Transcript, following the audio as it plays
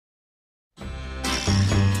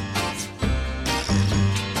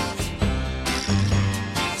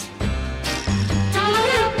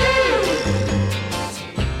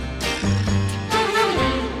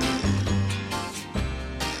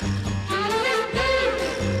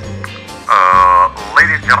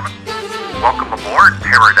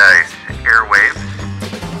paradise airwaves.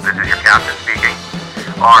 This is your captain speaking.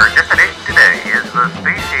 Our destination today is the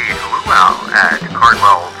Space Age Luau at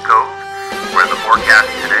Cardwell's Cove, where the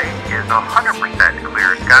forecast today is 100%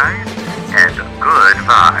 clear skies and good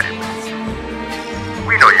vibes.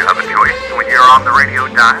 We know you have a choice when you're on the radio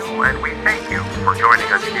dial, and we thank you for joining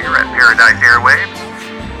us here at Paradise Airwaves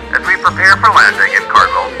as we prepare for landing in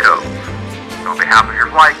Cardwell's Cove. On behalf of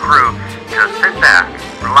your flight crew, just sit back,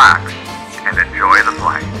 relax, and enjoy the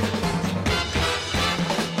flight.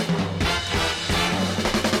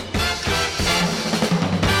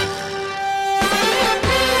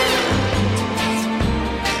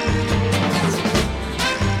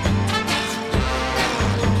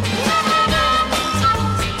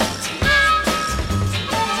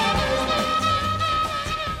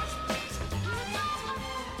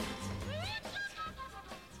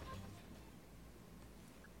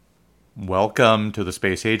 Welcome to the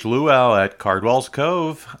Space Age Luau at Cardwell's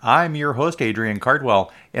Cove. I'm your host, Adrian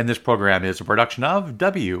Cardwell, and this program is a production of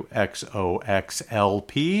WXOXLP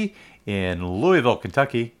in Louisville,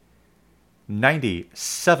 Kentucky,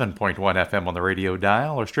 97.1 FM on the radio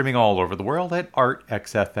dial, or streaming all over the world at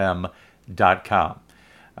artxfm.com.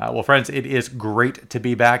 Well, friends, it is great to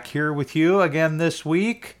be back here with you again this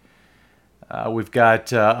week. We've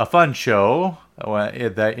got a fun show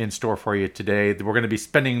in store for you today. We're going to be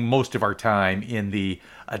spending most of our time in the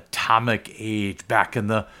atomic age, back in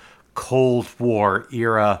the Cold War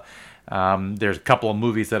era. There's a couple of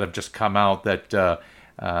movies that have just come out that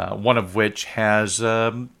one of which has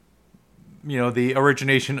the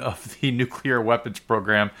origination of the nuclear weapons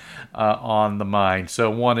program on the mind.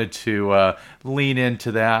 So wanted to lean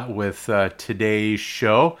into that with today's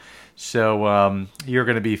show. So you're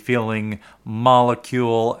going to be feeling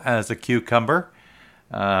molecule as a cucumber.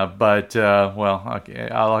 Okay,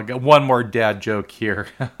 I'll get one more dad joke here.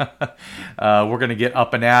 We're going to get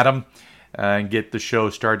up and at 'em and get the show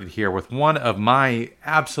started here with one of my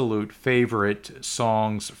absolute favorite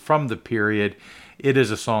songs from the period. It is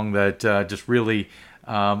a song that just really,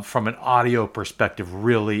 from an audio perspective,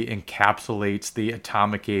 really encapsulates the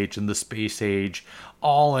atomic age and the space age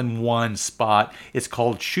all in one spot. It's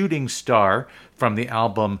called Shooting Star from the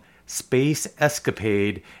album Space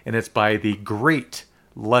Escapade, and it's by the great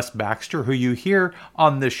Les Baxter, who you hear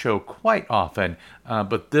on this show quite often.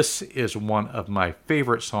 But this is one of my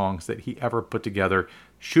favorite songs that he ever put together.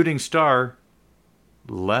 Shooting Star,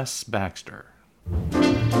 Les Baxter.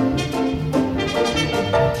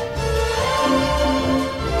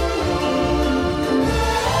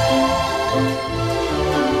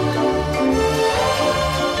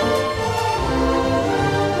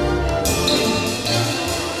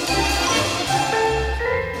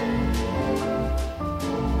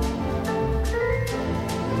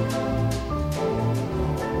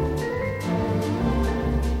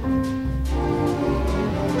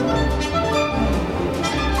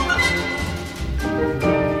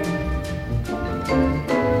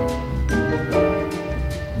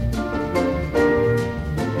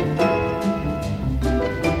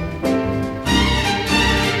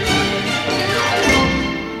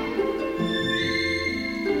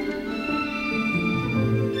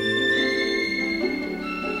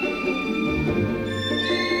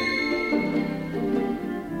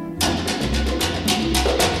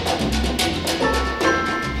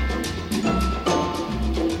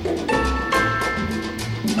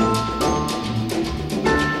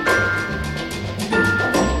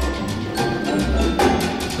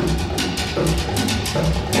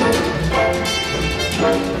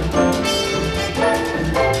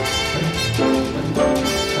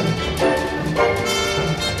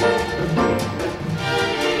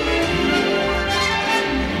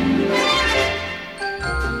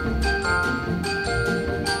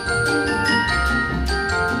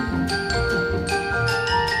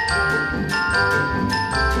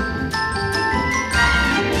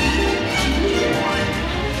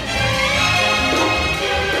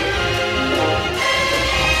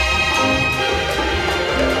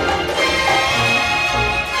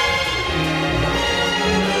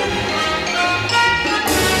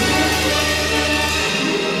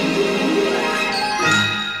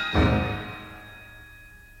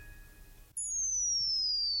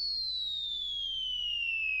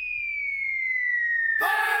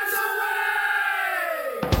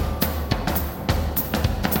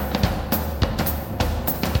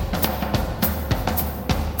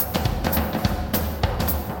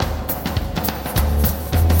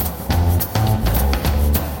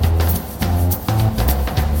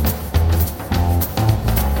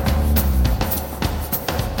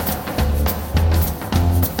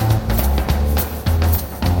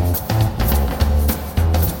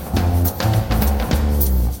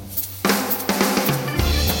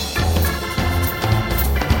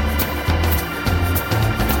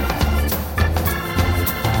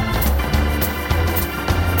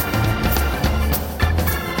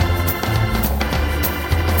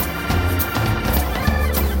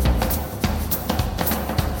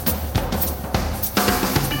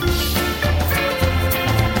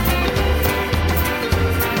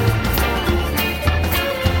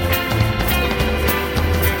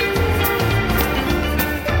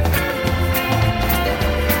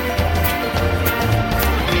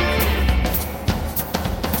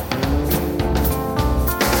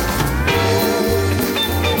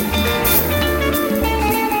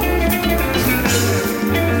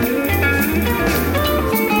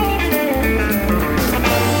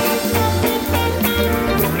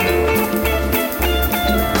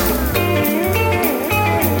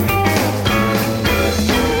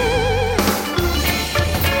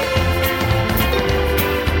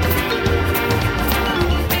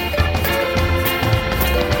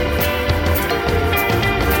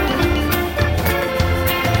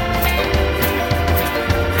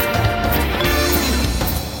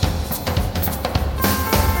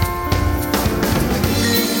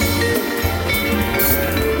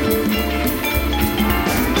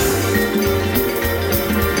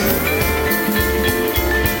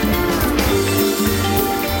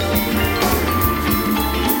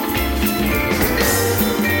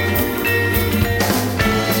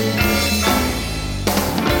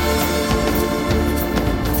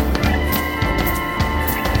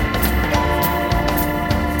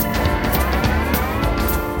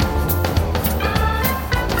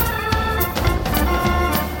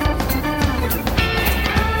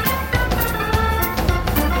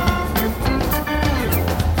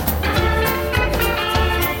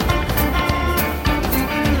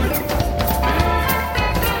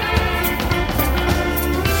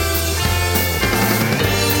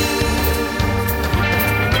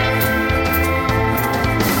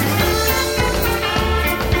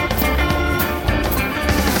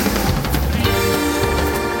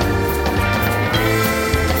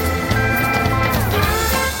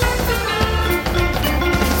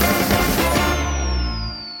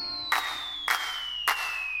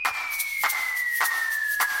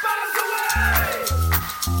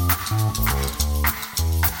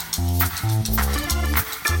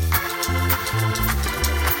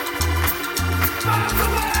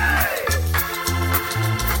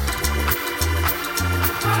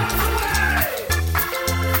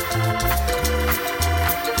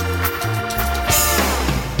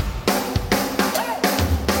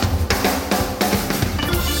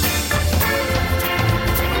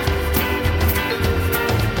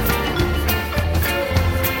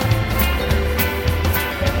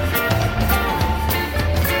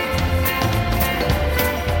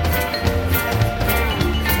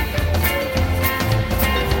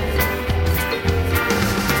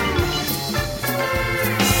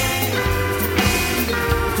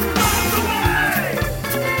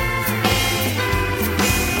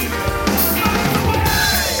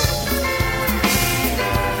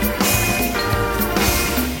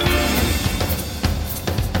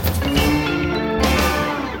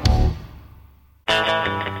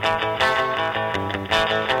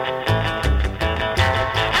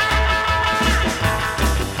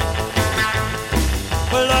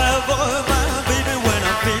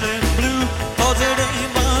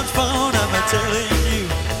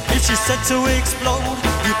 To explode,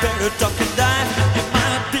 you better duck and dive. You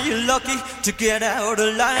might be lucky to get out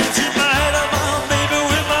alive. She might have found baby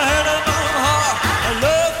with my head on my heart. I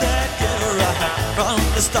love that girl right from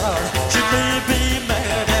the start. She may be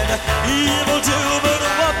mad and evil too, but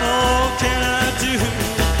what more can I do?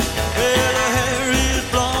 Well, her hair is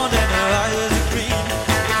blonde and her eyes are green,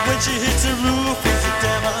 but when she hits the roof, it's a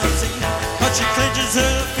damn unseen. But she clenches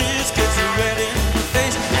her fist, gets red in the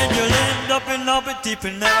face, and you'll end up in orbit deep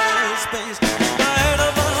in outer space. My head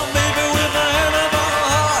of my baby with my head of my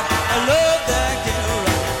heart. I love that girl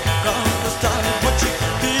right from the start. When she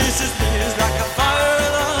kisses me, it's like a fire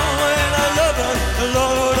alarm, and I love her,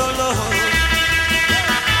 Lord, oh Lord.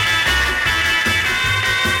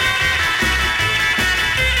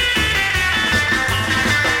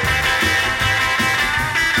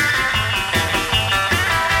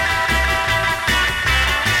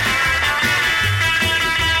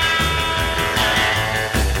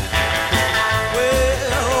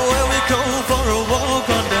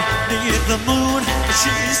 The moon,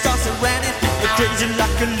 she starts to run it, crazy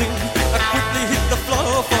like a loon. I quickly hit the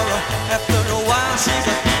floor for her. After a while, she's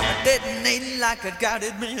detonating like a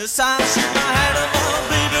guided missile. She's my head of my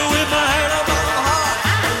baby with my head of my heart.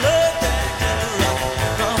 I love that girl right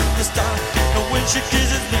from the start. And when she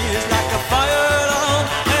kisses me, it's like a fire alarm.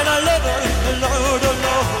 And I love her, Lord, oh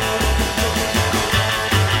Lord.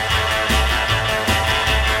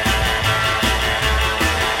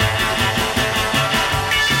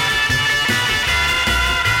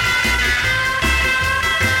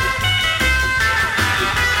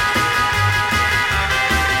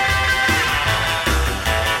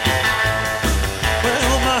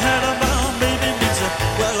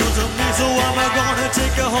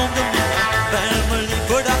 Take her home to my family,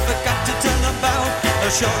 but I forgot to tell about a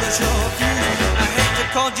short fuse. I had to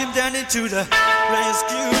call Jim Danny to the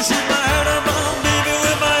rescue. She's my head of my baby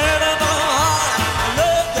with my head of my heart. I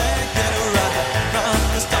love that girl right from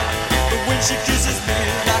the start, but when she kisses me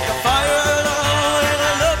like a fire alarm, and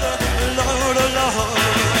I love her, Lord, oh Lord.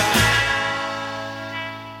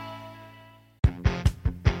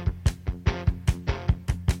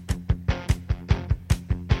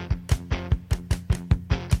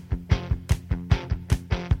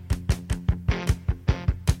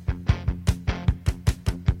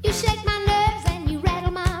 You shake my nerves and you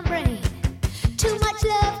rattle my brain.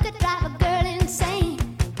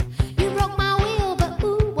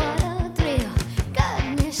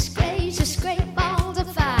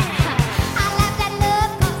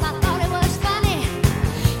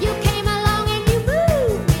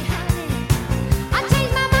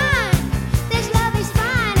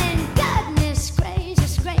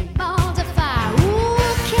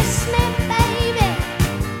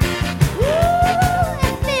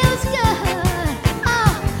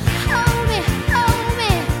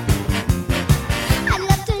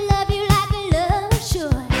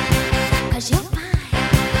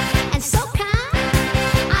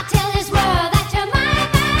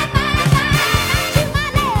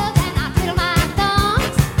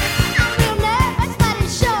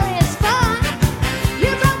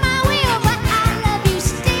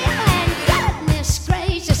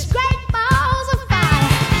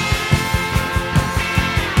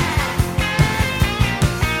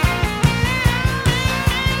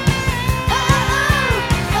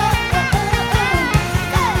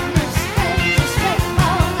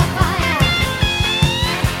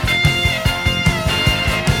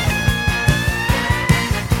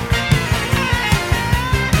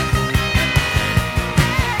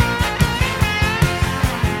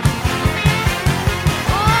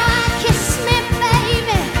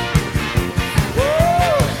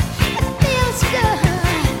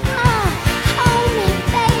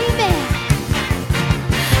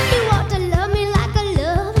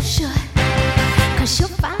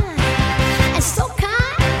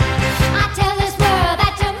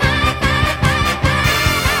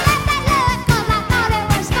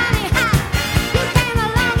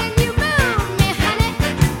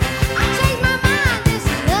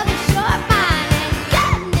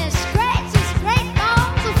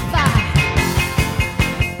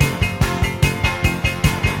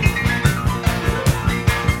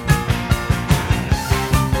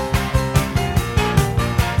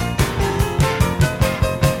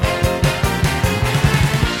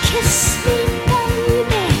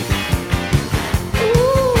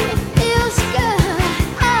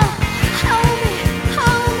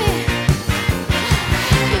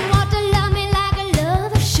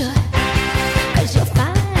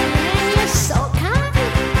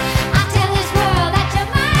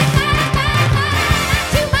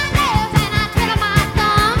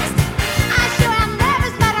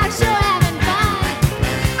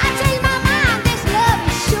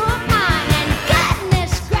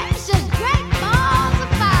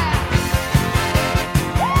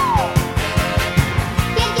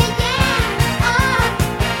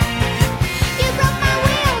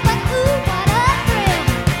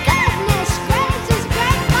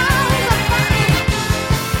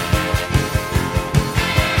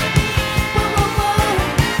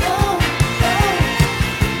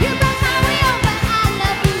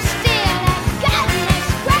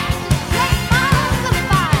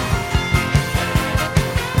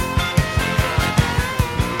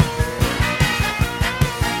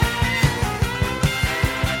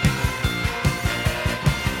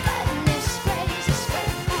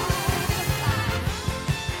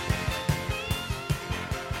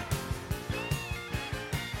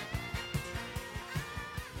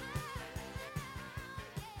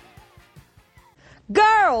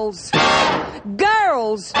 Girls,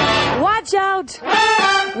 girls, watch out,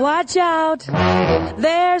 watch out.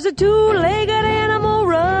 There's a two-legged animal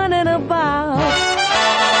running about.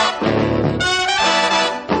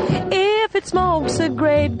 If it smokes a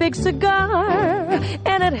great big cigar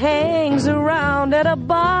and it hangs around at a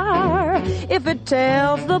bar, if it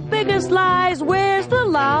tells the biggest lies, wears the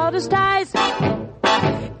loudest ties,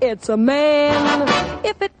 it's a man.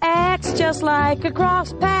 If it acts just like a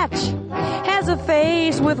cross patch, has a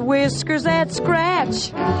face with whiskers that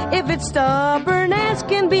scratch, if it's stubborn as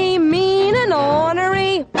can be, mean and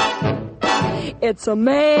ornery, it's a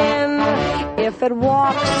man. If it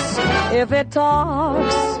walks, if it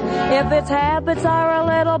talks, if its habits are a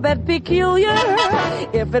little bit peculiar,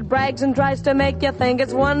 if it brags and tries to make you think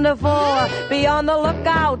it's wonderful, be on the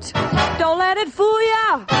lookout, don't let it fool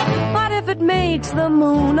ya. But if it makes the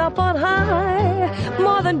moon up on high,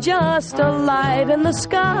 more than just a light in the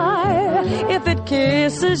sky, if it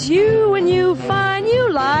kisses you and you find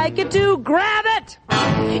you like it to, grab it,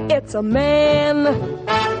 it's a man.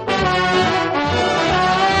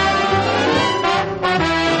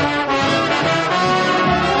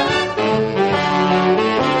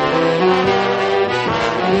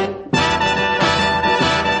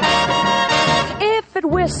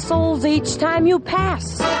 Whistles each time you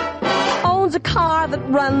pass, owns a car that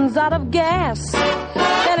runs out of gas,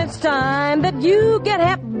 then it's time that you get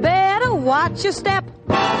hep. Better watch your step.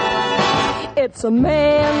 It's a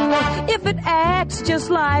man. If it acts just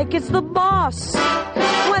like it's the boss,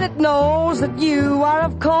 when it knows that you are,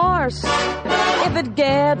 of course, if it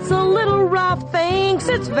gets a little rough, thinks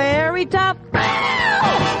it's very tough,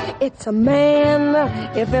 it's a man.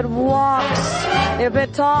 If it walks, if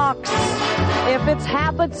it talks, if its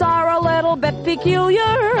habits are a little bit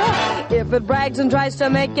peculiar, if it brags and tries to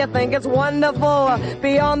make you think it's wonderful,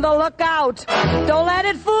 be on the lookout, don't let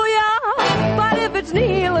it fool ya. But if it's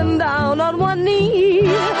kneeling down on one knee,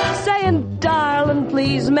 saying, darling,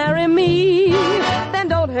 please marry me, then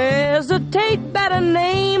don't hesitate, better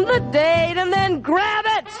name the date and then grab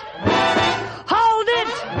it, hold it,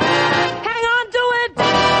 hang on to it,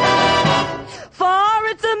 for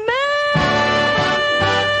it's a man.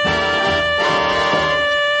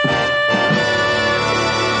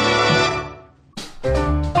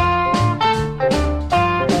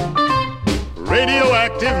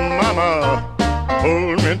 Radioactive mama,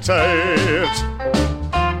 hold me tight.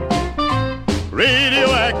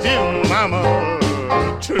 Radioactive mama,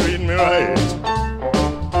 treat me right.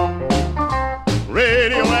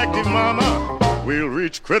 Radioactive mama, we'll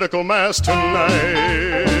reach critical mass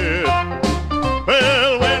tonight.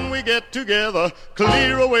 Well, when we get together,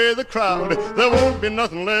 clear away the crowd, there won't be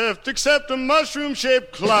nothing left except a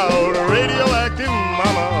mushroom-shaped cloud. Radioactive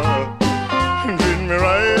mama, treat me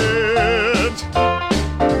right.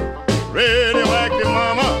 Radioactive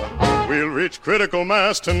mama, we'll reach critical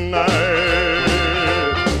mass tonight.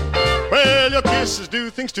 Well, your kisses do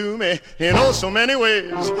things to me in oh so many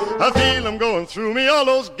ways. I feel them going through me, all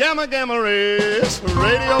those gamma rays.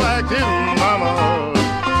 Radioactive mama,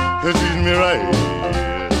 treat me right.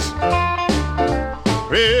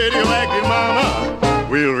 Radioactive mama,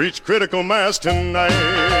 we'll reach critical mass tonight.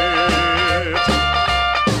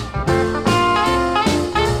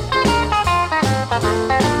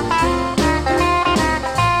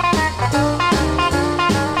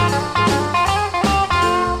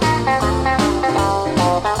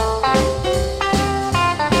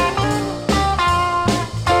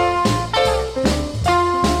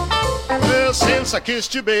 I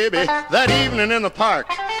kissed you, baby, that evening in the park.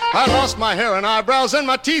 I lost my hair and eyebrows and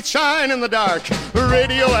my teeth shine in the dark.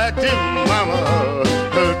 Radioactive mama,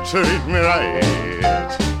 treat me right.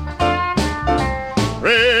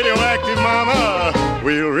 Radioactive mama,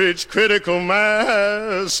 we'll reach critical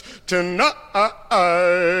mass tonight.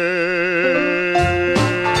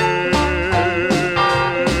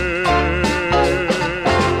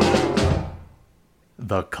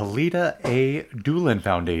 The Kalita A. Doolin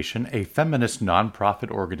Foundation, a feminist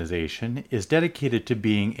nonprofit organization, is dedicated to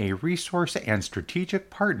being a resource and strategic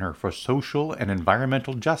partner for social and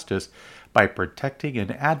environmental justice by protecting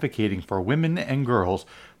and advocating for women and girls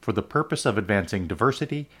for the purpose of advancing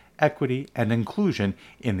diversity, equity, and inclusion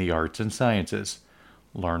in the arts and sciences.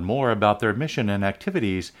 Learn more about their mission and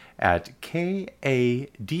activities at kadf.org.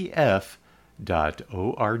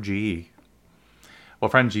 Well,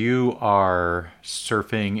 friends, you are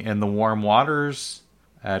surfing in the warm waters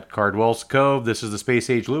at Cardwell's Cove. This is the Space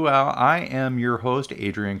Age Luau. I am your host,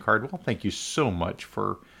 Adrian Cardwell. Thank you so much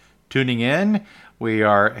for tuning in. We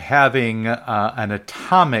are having an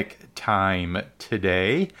atomic time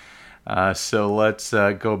today. So let's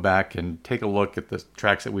go back and take a look at the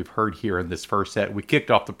tracks that we've heard here in this first set. We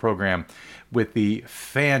kicked off the program with the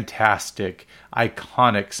fantastic,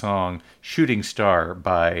 iconic song Shooting Star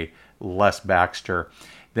by Les Baxter.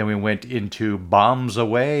 Then we went into Bombs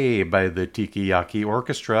Away by the Tiki-heimer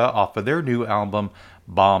Orchestra off of their new album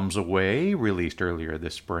Bombs Away, released earlier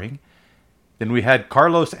this spring. Then we had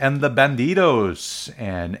Carlos and the Bandidos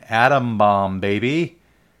and Atom Bomb, baby.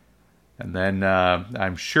 And then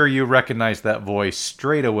I'm sure you recognize that voice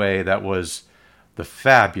straight away. That was the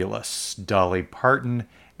fabulous Dolly Parton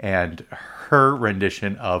and her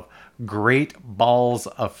rendition of Great Balls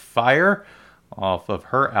of Fire off of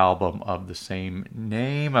her album of the same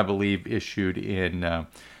name, I believe issued in, I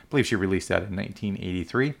believe she released that in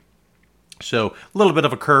 1983. So a little bit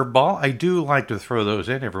of a curveball. I do like to throw those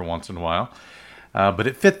in every once in a while. But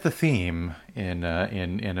it fit the theme in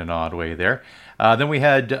an odd way there. Then we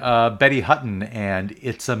had Betty Hutton and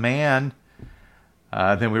It's a Man.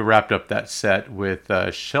 Then we wrapped up that set with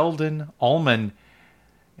Sheldon Allman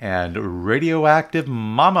and Radioactive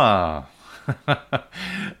Mama.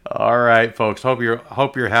 All right, folks. Hope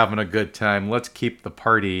you're having a good time. Let's keep the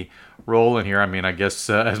party rolling here. I mean, I guess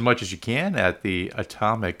as much as you can at the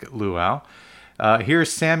Atomic Luau.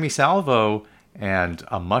 Here's Sammy Salvo and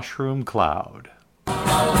A Mushroom Cloud.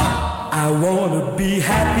 I want to be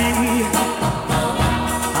happy.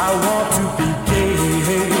 I want to be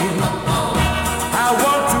gay. I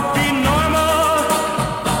want to be normal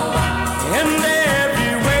in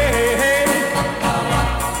every way.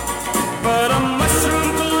 But a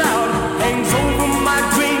mushroom cloud hangs over my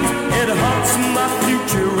dreams. It haunts my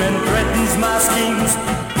future and threatens my schemes.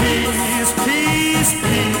 Please, please,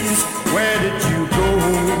 please, where did you go?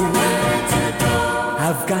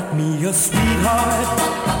 I've got me a sweetheart,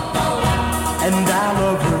 and I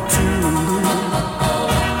love her too.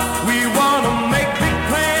 We want to make big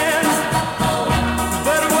plans,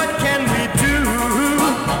 but what can we do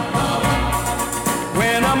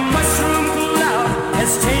when a mushroom cloud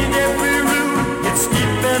has changed every rule? It's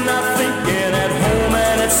keeping our thinking at home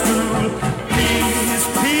and at school. Please,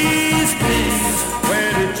 please, please,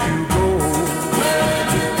 where did you go? Where did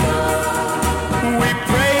you go? We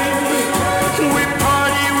pray, we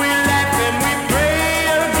party, we laugh, and we pray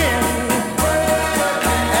again.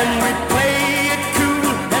 And we play it cool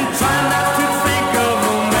and try not to think of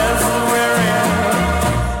the mess we're in.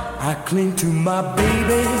 I cling to my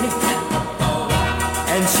baby,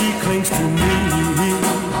 and she clings to me.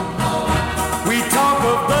 We talk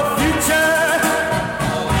of the future,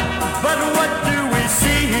 but what do we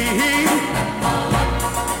see?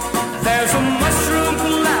 There's a mushroom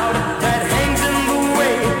cloud that hangs in the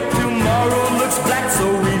way. Tomorrow looks black, so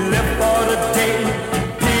we live for the day.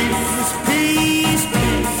 Please, please,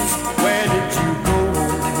 please, where did you go?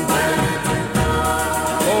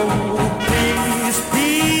 Oh, please,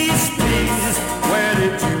 please, please, where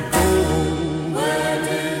did you go? Where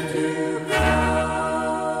did you go?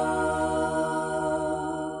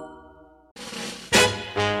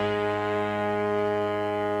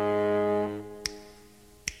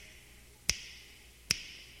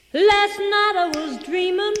 Last night I was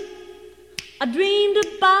dreaming. I dreamed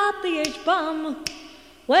about the H-bomb,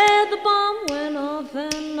 where the bomb went off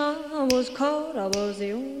and I was caught. I was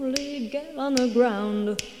the only gal on the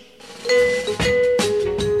ground.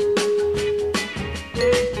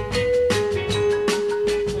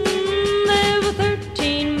 There were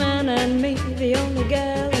 13 men and me, the only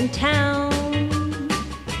gal in town.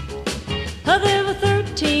 There were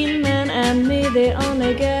 13 men and me, the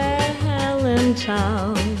only gal in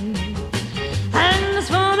town. And as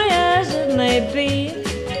funny as it may be,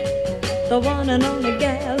 the one and only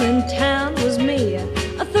gal in town was me.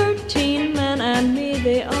 13 men and me,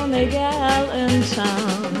 the only gal in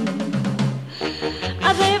town.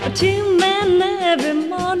 There were 2 men every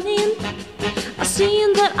morning,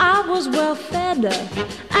 seeing that I was well fed.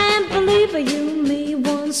 And believe you me,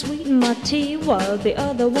 one sweetened my tea while the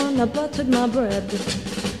other one buttered my bread.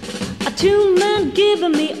 2 men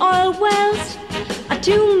giving me oil wells,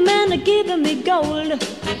 2 men giving me gold,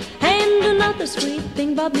 and another sweet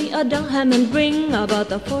thing bought me a diamond ring, about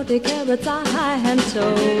the 40 carats I had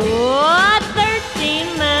told.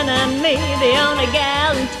 13 men and me, the only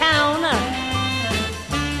gal in town.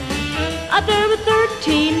 There were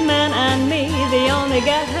 13 men and me, the only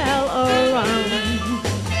gal around.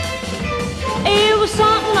 It was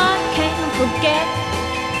something I can't forget,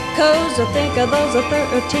 'cause I think of those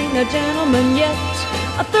 13 gentlemen yet.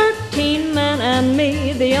 13 men and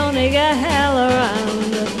me, the only gal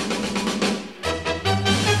around.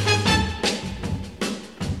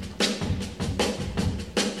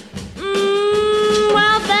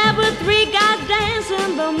 Well, there were 3 guys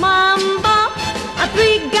dancing the mama.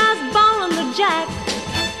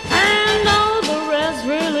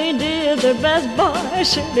 her best boy,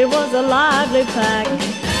 surely was a lively pack.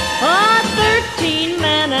 Oh, 13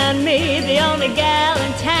 men and me, the only gal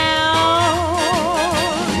in town.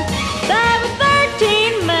 There were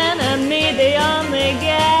 13 men and me, the only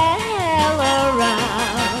gal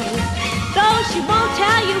around. Though she won't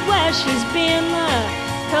tell you where she's been,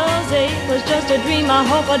 'cause it was just a dream, I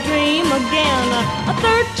hope I dream again.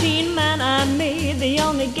 13 men and me, the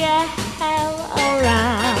only gal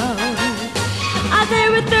around.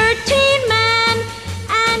 There were 13 men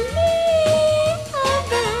and me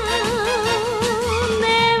around.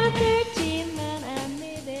 There were 13 men and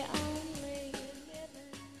me, the only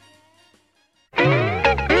living.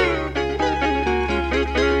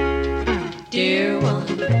 Dear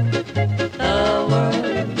one, the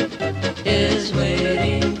world is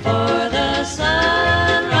waiting for the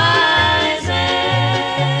sunrise.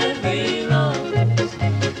 Every rose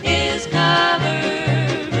is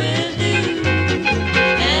covered with dew.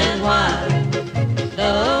 And while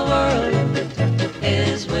the world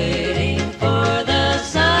is waiting for the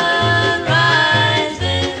sunrise,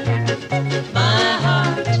 my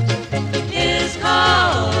heart is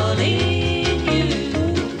calling you.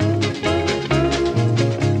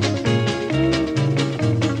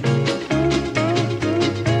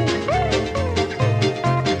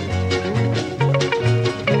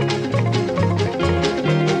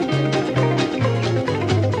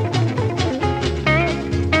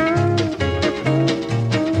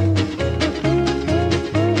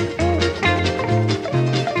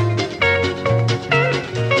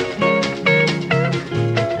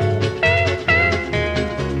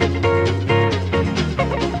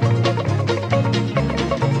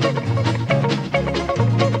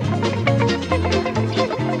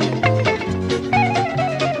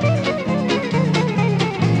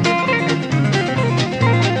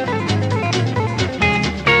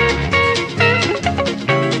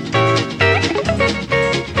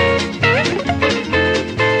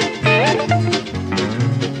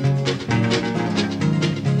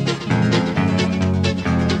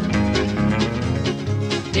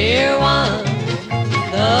 Dear one,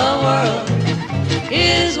 the world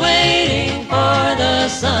is waiting for the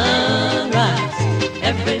sunrise.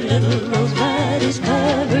 Every little rosebud is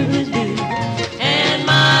covered with dew, and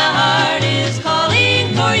my heart is calling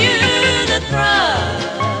for you. The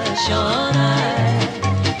thrush on high,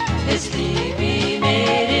 his sleepy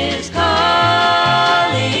mate is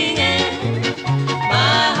calling, and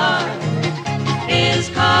my heart is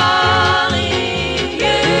calling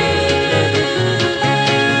you.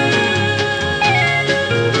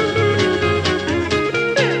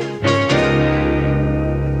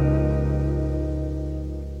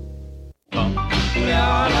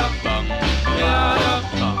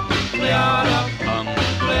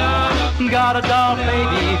 Got a doll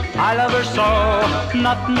baby, I love her so.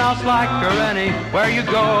 Nothing else like her anywhere you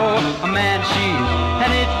go. A man, she's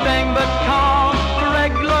anything but calm. A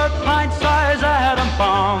regular pint-sized atom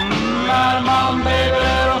bomb. Atom bomb, baby,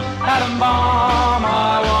 little atom bomb.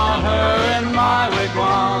 I want her in my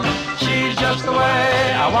wigwam. She's just the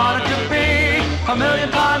way I want her to be. A million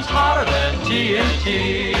times hotter than TNT.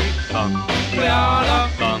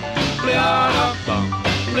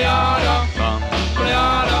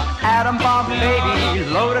 Atom bomb baby,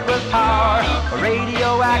 loaded with power,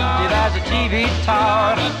 radioactive as a TV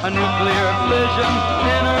tower, a nuclear fission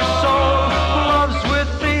in her soul, loves with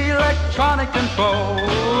the electronic control.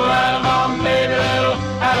 Atom bomb baby, little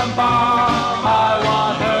atom bomb, I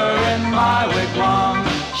want her in my wigwam.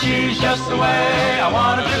 She's just the way I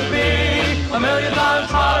want her to be, a million times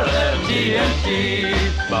hotter than TNT.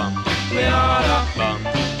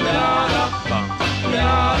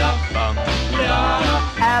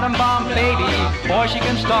 Atom bomb baby, boy she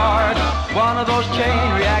can start one of those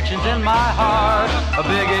chain reactions in my heart. A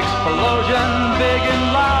big explosion, big and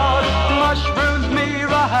loud, mushrooms me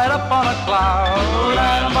right up on a cloud.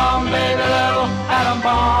 Atom bomb baby, little atom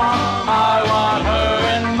bomb, I want her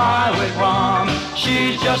in my wigwam.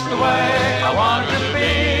 She's just the way I want her to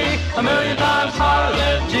be, a million times hotter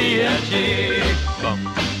than TNT.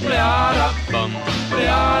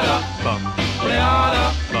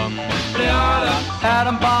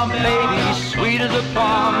 Atom bomb baby, sweet as a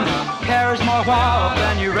plum, carries more wallop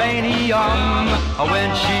than uranium. When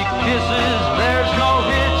she kisses, there's no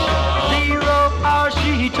hitch, 0 hour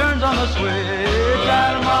she turns on the switch.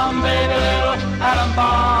 Atom bomb baby, little atom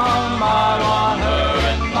bomb, I want her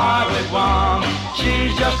in my wigwam.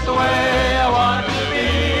 She's just the way I want her to be,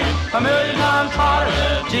 a million times hotter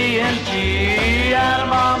than TNT. Atom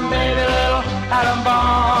bomb baby, little atom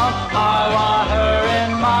bomb, I want her in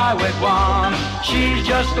my wigwam. She's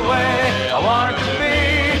just the way I want her to be,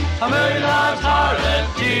 a million times hotter than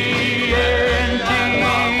TNT.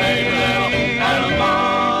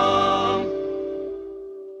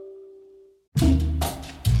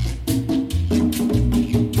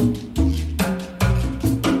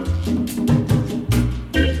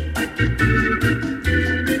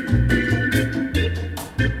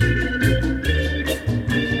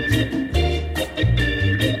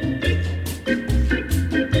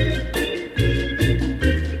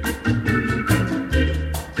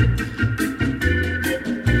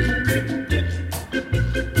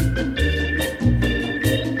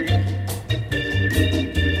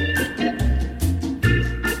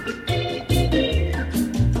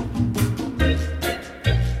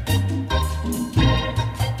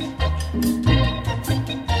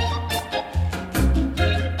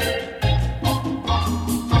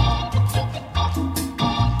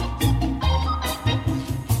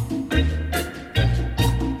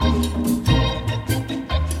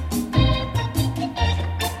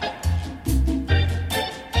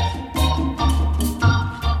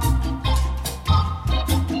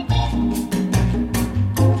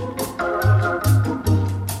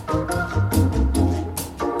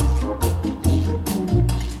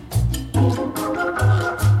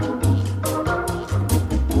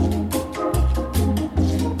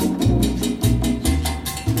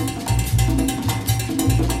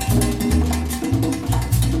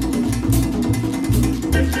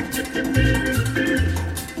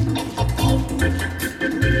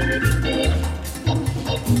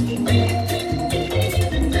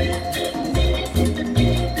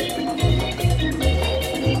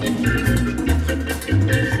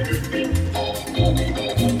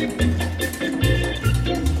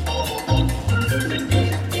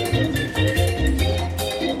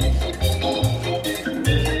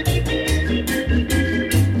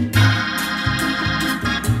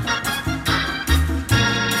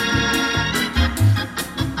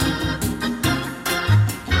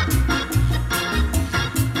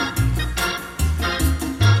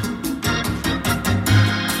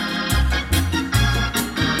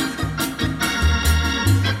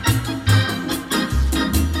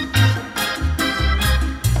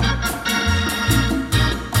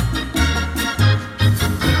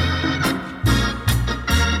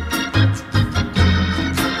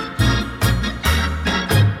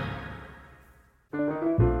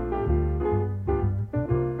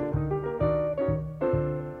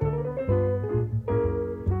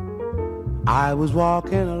 I was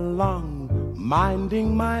walking along,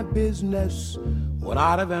 minding my business, when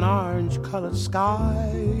out of an orange-colored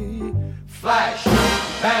sky, flash,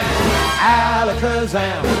 bang,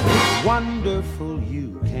 alakazam, wonderful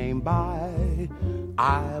you came by.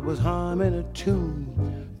 I was humming a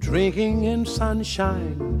tune, drinking in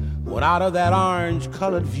sunshine, when out of that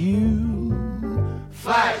orange-colored view,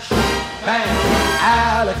 flash,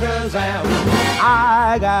 bang, alakazam,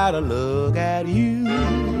 I gotta look at you.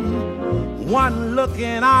 One look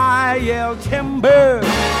and I yelled timber,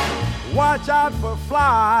 watch out for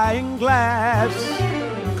flying glass.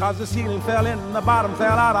 Cause the ceiling fell in and the bottom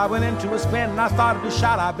fell out. I went into a spin and I started to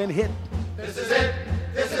shout, I've been hit. This is it,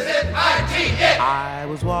 I-T-it. I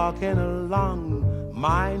was walking along,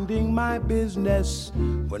 minding my business,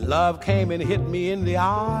 when love came and hit me in the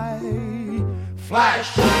eye.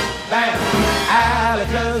 Flash, bam,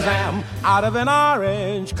 alakazam, out of an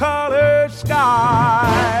orange-colored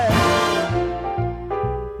sky.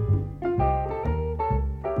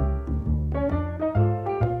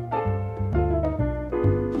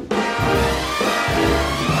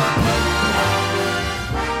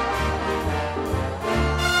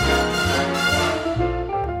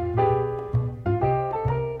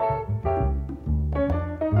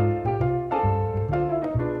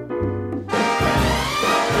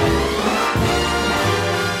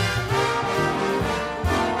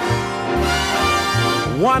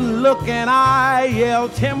 One look and I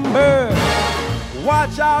yelled timber,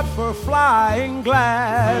 watch out for flying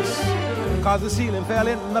glass. Cause the ceiling fell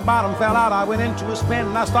in and the bottom fell out. I went into a spin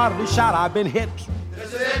and I started to shout, I've been hit.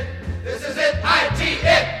 This is it,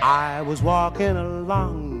 I-T-it. I was walking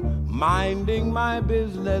along, minding my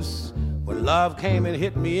business, when love came and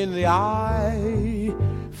hit me in the eye.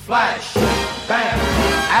 Flash, bam,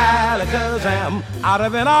 alakazam, out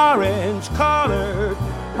of an orange-colored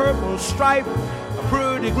purple stripe, a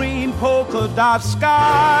pretty green polka dot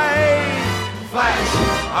sky. Flash,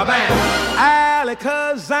 a bam,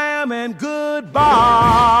 alakazam, and goodbye.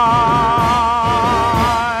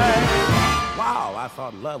 Wow, I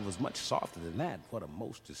thought love was much softer than that. What a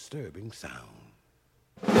most disturbing sound.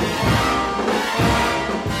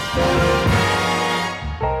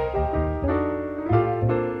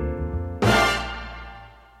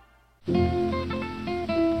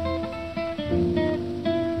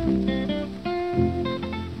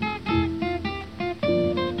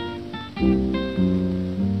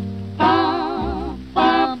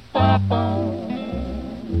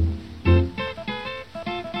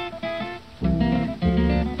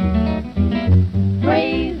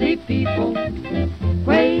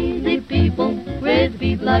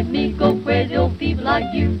 like me go crazy over people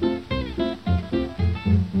like you.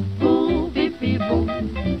 Ooh, be people,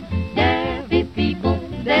 there be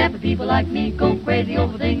people like me go crazy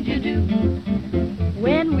over things you do.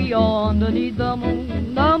 When we are underneath the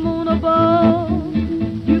moon above,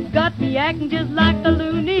 you got me acting just like a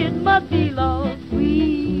loony. It must be love,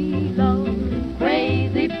 sweet love.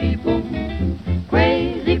 Crazy people,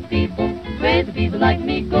 crazy people, crazy people like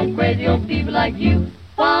me go crazy over people like you.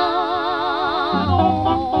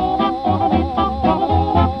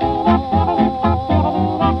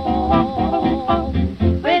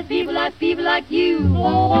 Crazy people like you.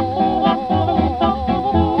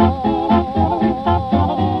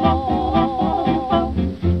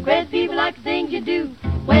 Crazy people like the things you do.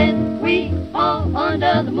 When we fall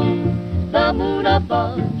under the moon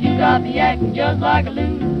above, you got me acting just like a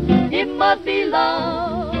loon. It must be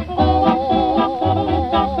love.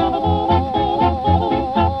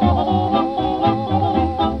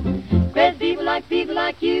 Crazy people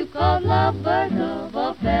like you, 'cause lovebirds of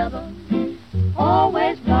a feather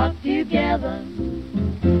always flock together.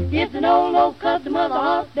 It's an old custom of the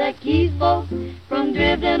heart that keeps folks from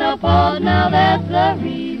drifting apart. Now that's the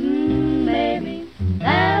reason, baby,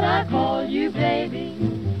 that I call you baby.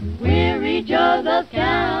 We're each other's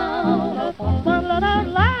counterpart.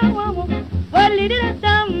 Crazy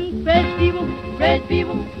people, crazy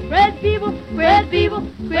people, crazy people, crazy people,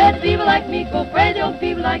 crazy people like me go crazy over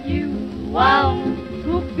people like you. Wow,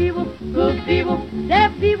 good people,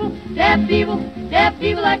 deaf people, deaf people, deaf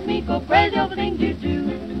people like me go crazy over things you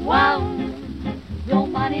do. Wow, your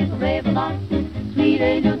mind is a raving light, sweet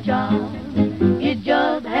angel child. It's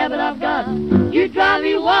just a habit I've got. You drive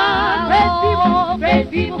me wild. Crazy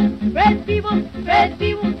people, crazy people, crazy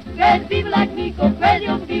people, crazy people like me go crazy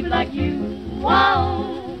over people like you. Wow.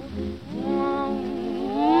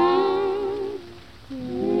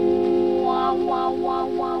 Wow, wow, wow,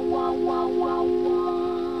 wow, wow, wow, wow, wow.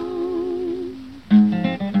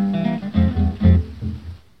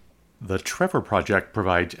 The Trevor Project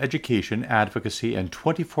provides education, advocacy, and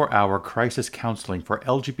 24-hour crisis counseling for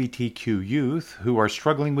LGBTQ youth who are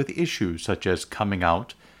struggling with issues such as coming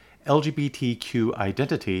out, LGBTQ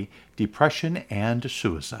identity, depression, and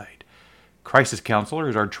suicide. Crisis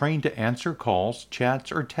counselors are trained to answer calls,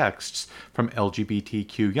 chats, or texts from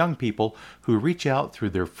LGBTQ young people who reach out through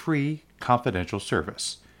their free, confidential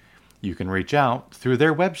service. You can reach out through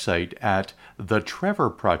their website at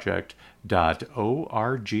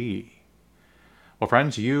thetrevorproject.org. Well,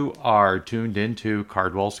 friends, you are tuned into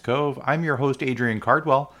Cardwell's Cove. I'm your host, Adrian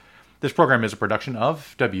Cardwell. This program is a production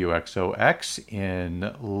of WXOX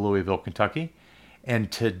in Louisville, Kentucky.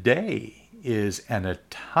 And today is an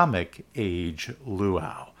atomic age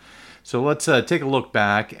luau. So let's take a look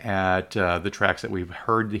back at the tracks that we've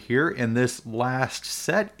heard here in this last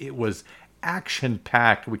set. It was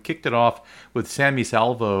action-packed. We kicked it off with Sammy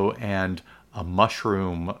Salvo and A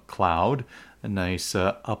Mushroom Cloud. A nice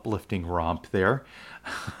uplifting romp there.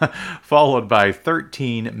 Followed by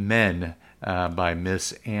 13 Men by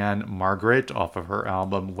Miss Anne Margaret off of her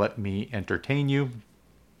album Let Me Entertain You.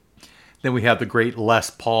 Then we have the great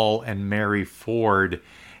Les Paul and Mary Ford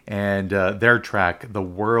and their track The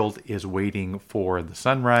World Is Waiting for the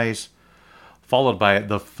Sunrise. Followed by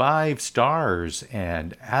the Five Stars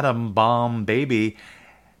and Atom Bomb Baby.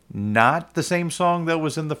 Not the same song that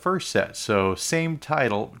was in the first set, so same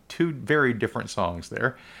title, two very different songs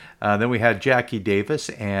there. Then we had Jackie Davis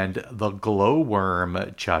and The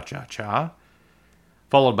Glowworm Cha-Cha-Cha,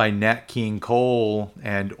 followed by Nat King Cole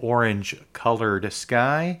and Orange Colored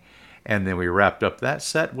Sky, and then we wrapped up that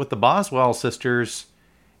set with the Boswell Sisters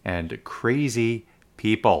and Crazy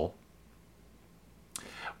People.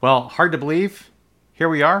 Well, hard to believe, here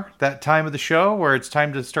we are, that time of the show where it's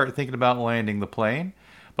time to start thinking about landing the plane.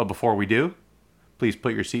 But before we do, please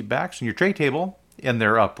put your seat backs and your tray table in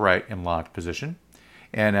their upright and locked position.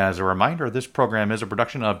 And as a reminder, this program is a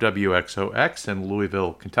production of WXOX in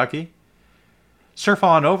Louisville, Kentucky. Surf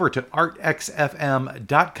on over to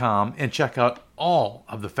artxfm.com and check out all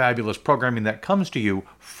of the fabulous programming that comes to you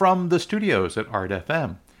from the studios at Art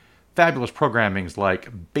FM. Fabulous programmings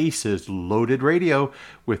like Bases Loaded Radio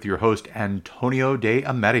with your host Antonio de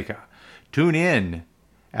America. Tune in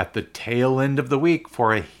at the tail end of the week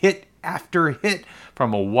for a hit after hit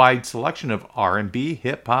from a wide selection of R&B,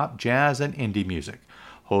 hip-hop, jazz, and indie music.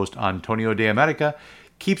 Host Antonio de America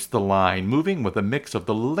keeps the line moving with a mix of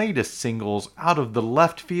the latest singles out of the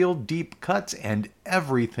left field, deep cuts, and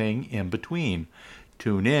everything in between.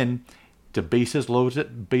 Tune in to Bases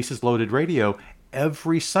Loaded Radio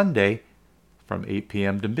every Sunday from 8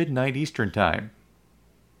 p.m. to midnight Eastern Time.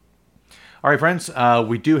 All right, friends,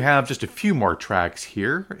 we do have just a few more tracks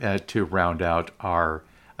here to round out our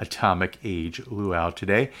Atomic Age Luau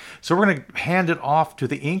today. So we're going to hand it off to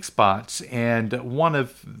the Ink Spots, and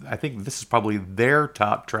I think this is probably their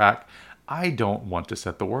top track, I Don't Want to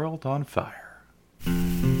Set the World on Fire.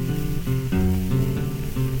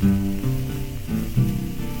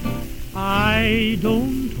 I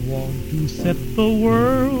don't want to set the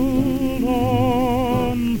world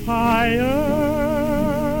on fire.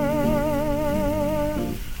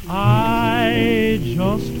 I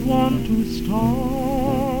just want to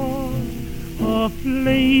start a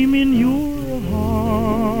flame in your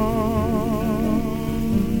heart.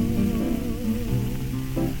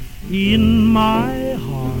 In my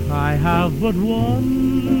heart I have but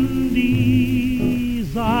one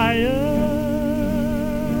desire,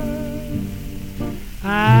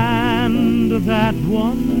 and that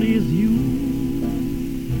one is you.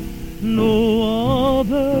 No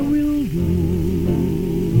other will do.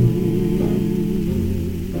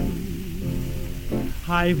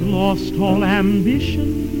 I've lost all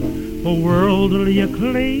ambition for worldly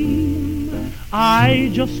acclaim. I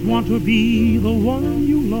just want to be the one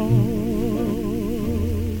you love,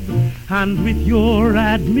 and with your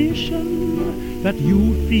admission that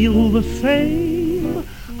you feel the same,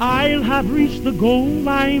 I'll have reached the goal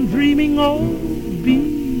I'm dreaming of.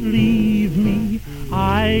 Believe me,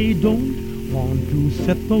 I don't want to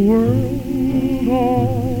set the world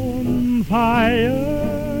on fire.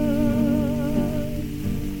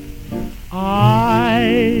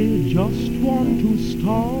 I just want to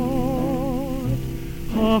start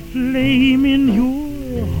a flame in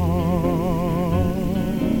your heart.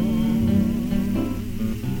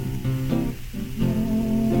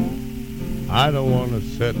 I don't want to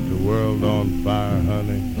set the world on fire,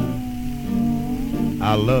 honey.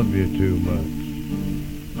 I love you too much.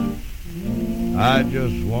 I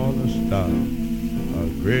just want to start a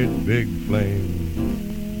great big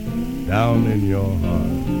flame down in your heart.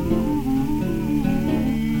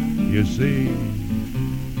 You see,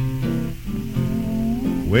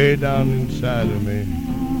 way down inside of me,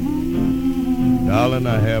 darling,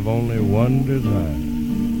 I have only one desire.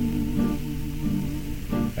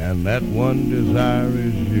 And that one desire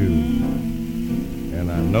is you. And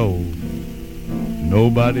I know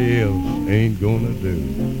nobody else ain't gonna do.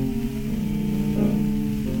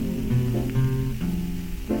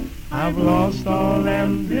 I've lost all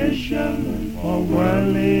ambition for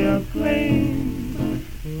worldly acclaim.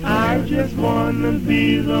 I just wanna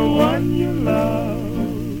be the one you love.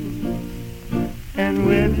 And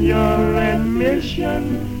with your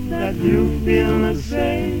admission that you feel the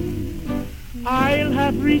same, I'll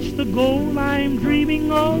have reached the goal I'm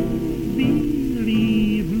dreaming of.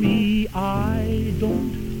 Believe me, I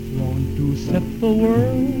don't want to set the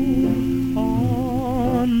world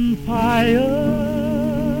on fire.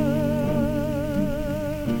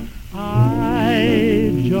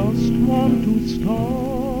 I just want to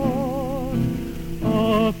start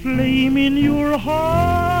a flame in your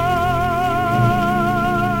heart.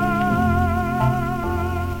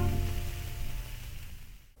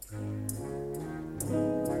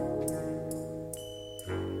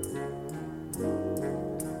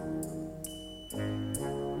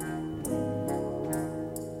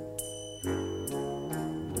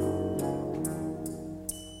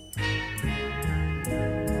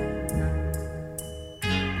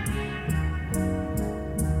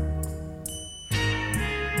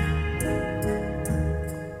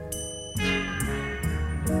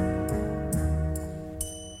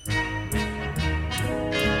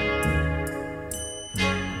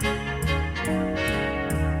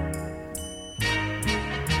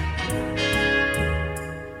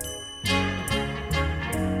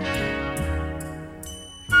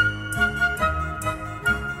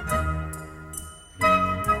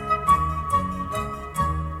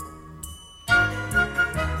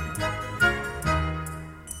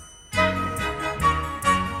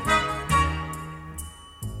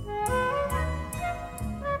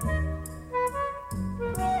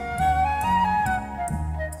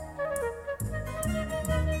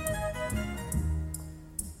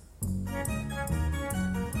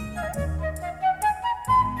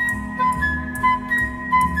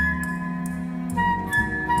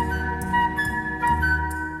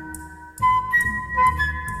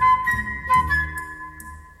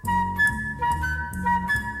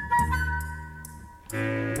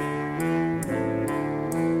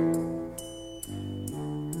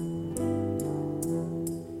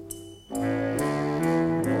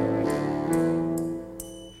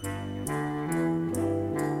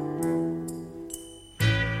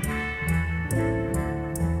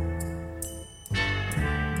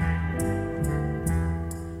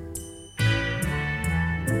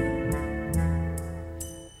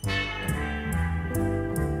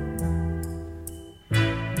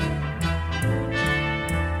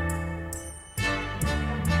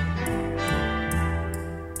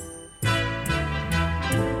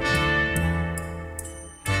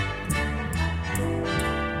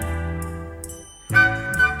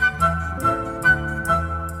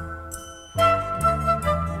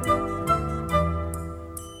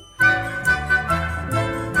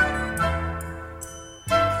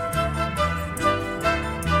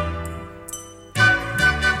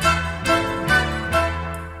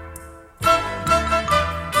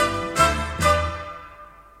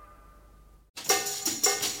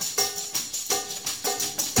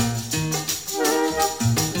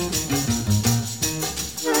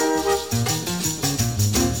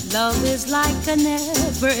 is like a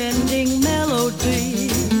never-ending melody.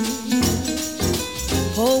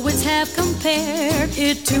 Poets have compared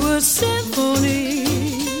it to a symphony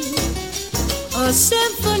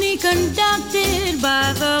conducted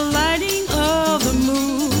by the lighting of the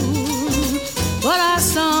moon. But our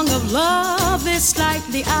song of love is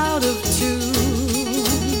slightly out of tune.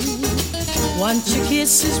 Once your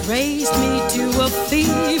kisses raised me to a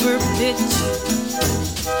fever pitch.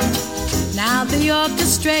 Now the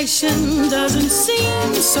orchestration doesn't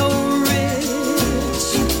seem so rich.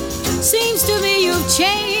 Seems to me you've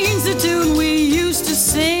changed the tune we used to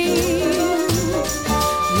sing.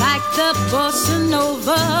 Like the bossa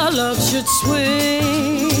nova love should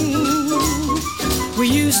swing. We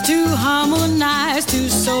used to harmonize two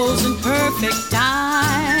souls in perfect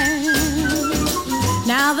time.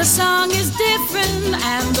 Now the song is different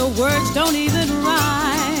and the words don't even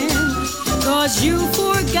rhyme. 'Cause you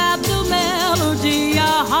forgot the melody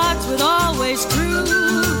our hearts would always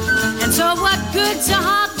groove. And so what good's a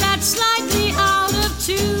heart that's slightly out of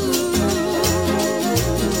tune?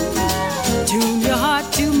 Tune your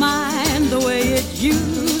heart to mine the way it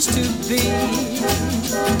used to be.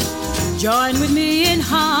 Join with me in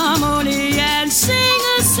harmony and sing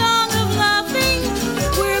a song of loving.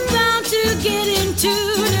 We're bound to get in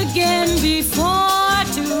tune again before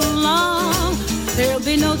too long. There'll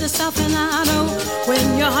be no desafinado when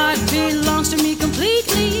your heart belongs to me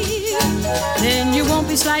completely. Then you won't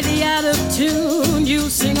be slightly out of tune.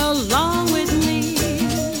 You'll sing along with me.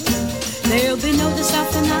 There'll be no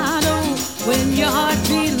desafinado when your heart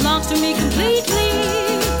belongs to me completely.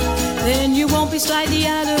 Then you won't be slightly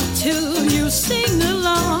out of tune. You sing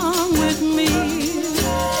along with me.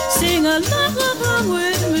 Sing along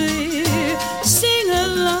with me. Sing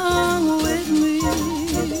along with me.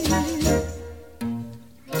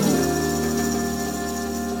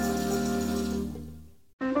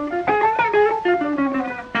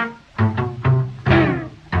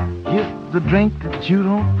 It's the drink that you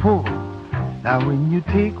don't pour. Now when you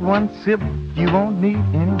take one sip, you won't need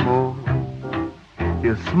any more.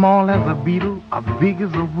 As small as a beetle, or big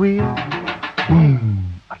as a wheel.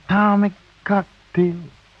 Atomic cocktail.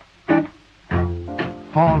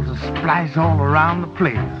 Falls a splash all around the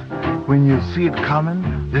place. When you see it coming,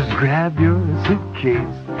 just grab your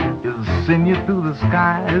suitcase. It'll send you through the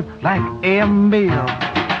skies like airmail.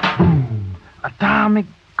 Atomic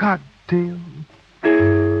cocktail.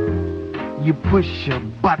 You push a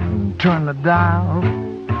button, turn the dial.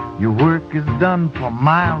 Your work is done for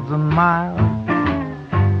miles and miles.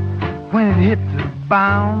 When it hits, it's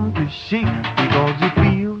bound to shake because you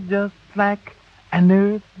feel just like an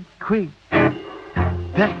earthquake.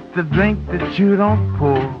 That's the drink that you don't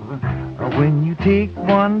pour. When you take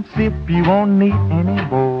one sip, you won't need any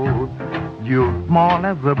more. You're small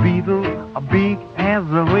as a beetle, or big as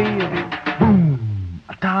a whale. Boom!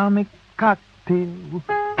 Atomic cocktail.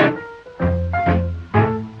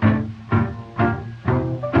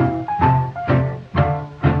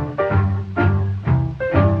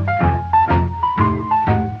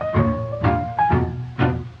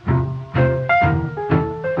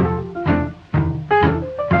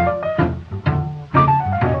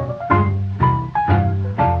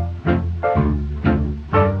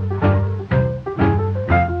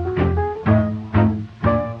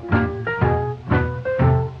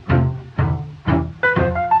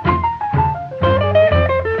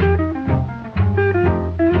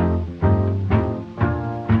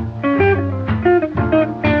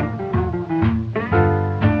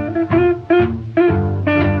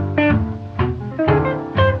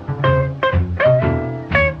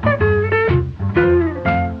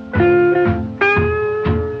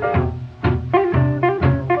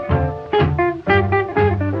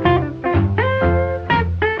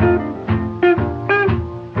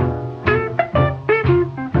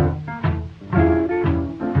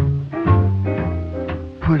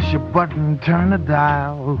 Push a button, turn the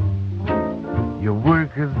dial. Your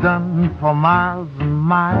work is done for miles and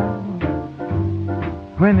miles.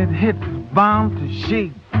 When it hits, it's bound to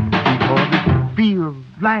shake because it feels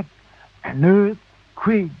like an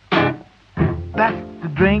earthquake. That's the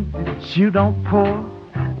drink that you don't pour.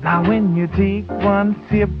 Now when you take one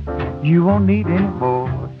sip, you won't need any more.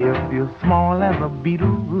 If you're small as a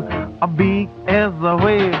beetle or big as a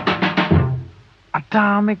whale.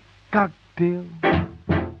 Atomic cocktail.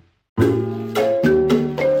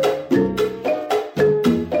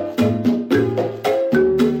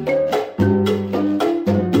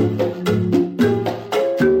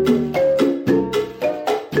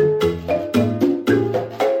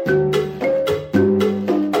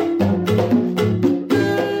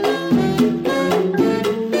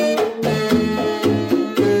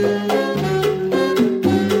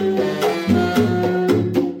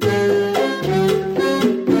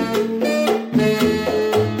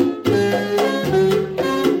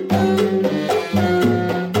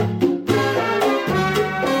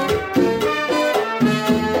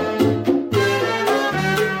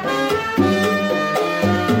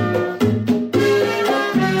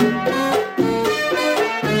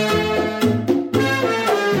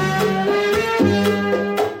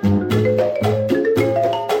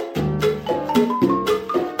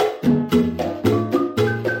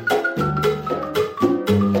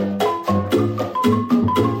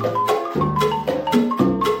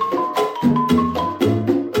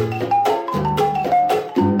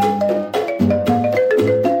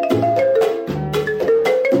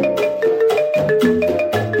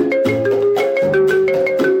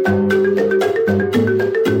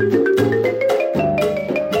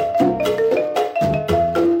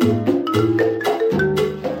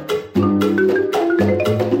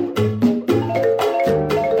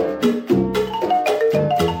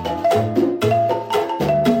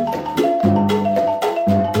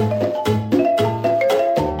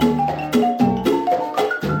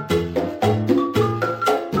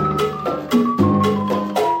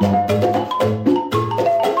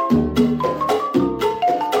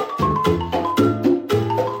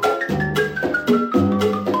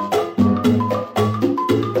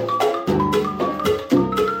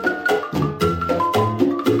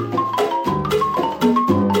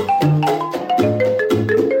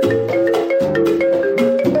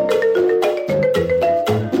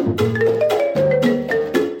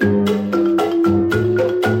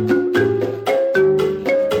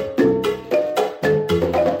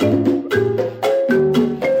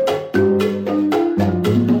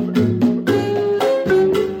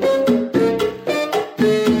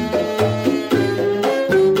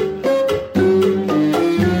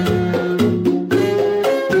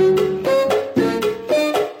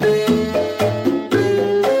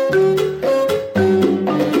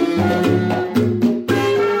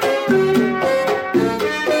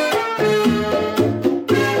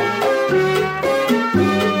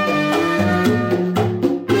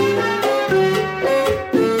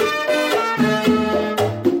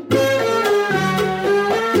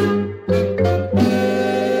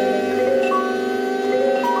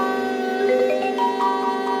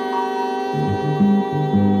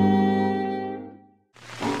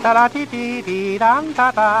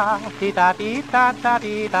 Da-da-dee-dee-dee-dum-da-da,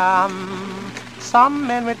 Some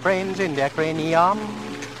men with brains in their cranium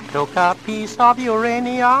took a piece of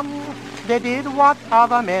uranium. They did what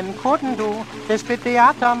other men couldn't do. They split the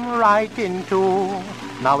atom right in two.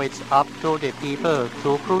 Now it's up to the people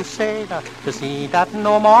to crusade to see that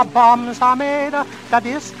no more bombs are made, that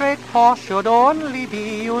this great force should only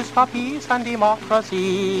be used for peace and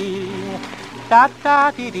democracy.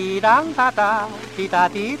 Da-da-dee-dee-dum-da-da,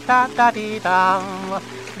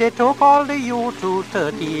 They took all the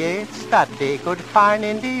U-238s that they could find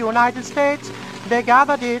in the United States. They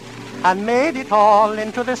gathered it and made it all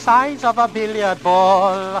into the size of a billiard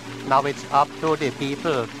ball. Now it's up to the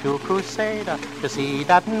people to crusade to see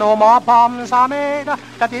that no more bombs are made,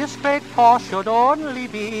 that this great force should only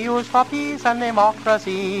be used for peace and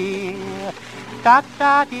democracy.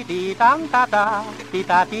 Da-da-dee-dee-dum-da-da,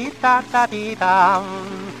 dee-da-dee-da-da-dee-dum.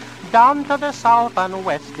 Down to the south and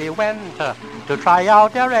west they went to try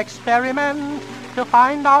out their experiment, to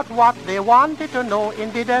find out what they wanted to know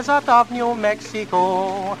in the desert of New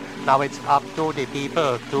Mexico. Now it's up to the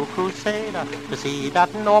people to crusade to see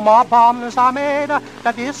that no more bombs are made,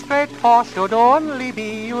 that this great force should only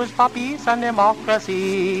be used for peace and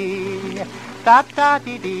democracy.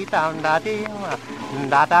 Da-da-dee-dee-dum-da-dee,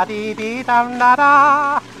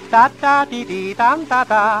 da-da-dee-dee-dum-da-da,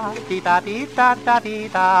 da-da-dee-dee-dum-da-da,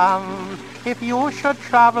 dee-da-dee-da-da-dee-dum. If you should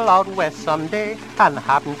travel out west someday and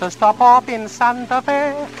happen to stop off in Santa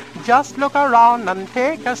Fe, just look around and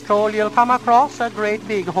take a stroll, you'll come across a great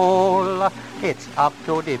big hole. It's up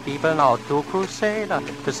to the people now to crusade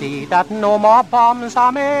to see that no more bombs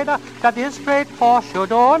are made, that this great force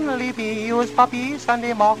should only be used for peace and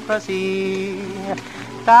democracy.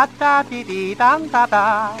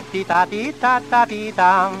 Da-da-dee-dee-dum-da-da,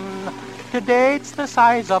 dee-da-dee-da-da-dee-dum. Today it's the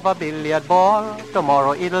size of a billiard ball,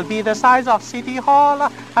 tomorrow it'll be the size of City Hall,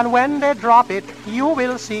 and when they drop it, you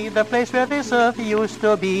will see the place where this earth used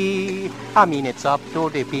to be. I mean, it's up to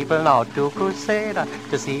the people now to crusade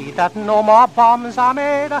to see that no more bombs are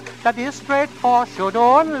made, that this great force should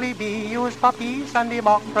only be used for peace and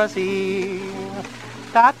democracy.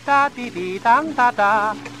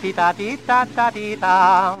 Da-da-dee-dee-dum-da-da,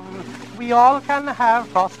 dee-da-dee-da-da-dee-dum. We all can have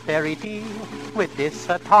prosperity with this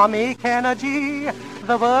atomic energy.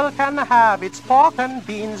 The world can have its pork and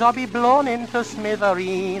beans or be blown into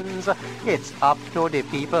smithereens. It's up to the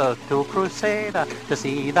people to crusade to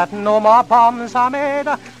see that no more bombs are made,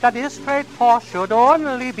 that this great force should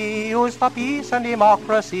only be used for peace and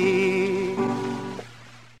democracy.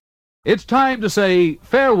 It's time to say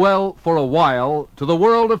farewell for a while to the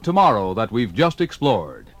world of tomorrow that we've just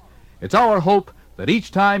explored. It's our hope that each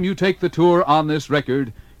time you take the tour on this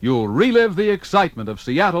record, you'll relive the excitement of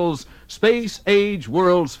Seattle's Space Age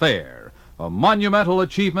World's Fair, a monumental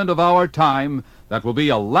achievement of our time that will be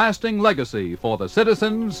a lasting legacy for the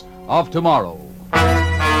citizens of tomorrow.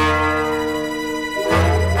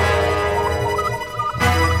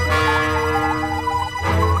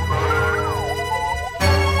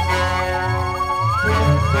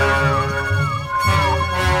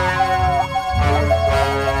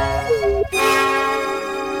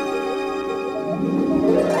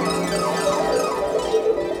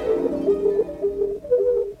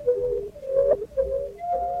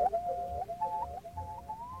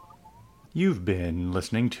 You've been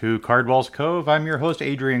listening to Cardwell's Cove. I'm your host,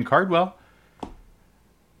 Adrian Cardwell.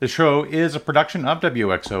 The show is a production of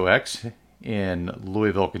WXOX in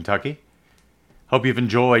Louisville, Kentucky. Hope you've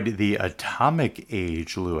enjoyed the Atomic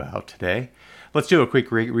Age luau today. Let's do a quick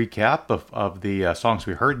recap of the songs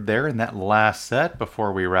we heard there in that last set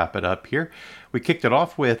before we wrap it up here. We kicked it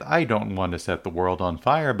off with I Don't Want to Set the World on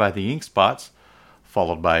Fire by the Ink Spots,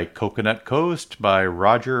 followed by Coconut Coast by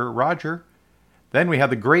Roger. Then we have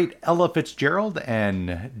the great Ella Fitzgerald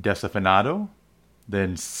and Desafinado.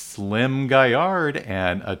 Then Slim Gaillard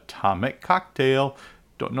and Atomic Cocktail.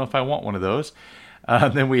 Don't know if I want one of those.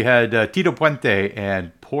 Then we had Tito Puente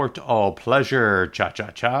and Port All Pleasure,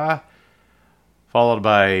 Cha-Cha-Cha. Followed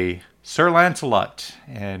by Sir Lancelot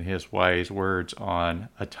and his wise words on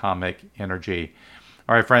atomic energy.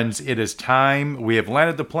 All right, friends, it is time. We have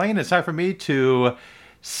landed the plane. It's time for me to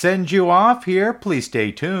send you off here. Please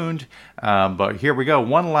stay tuned. But here we go.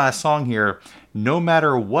 One last song here. No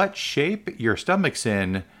Matter What Shape Your Stomach's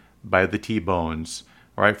In by the T-Bones.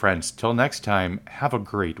 All right, friends. Till next time, have a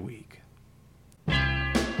great week.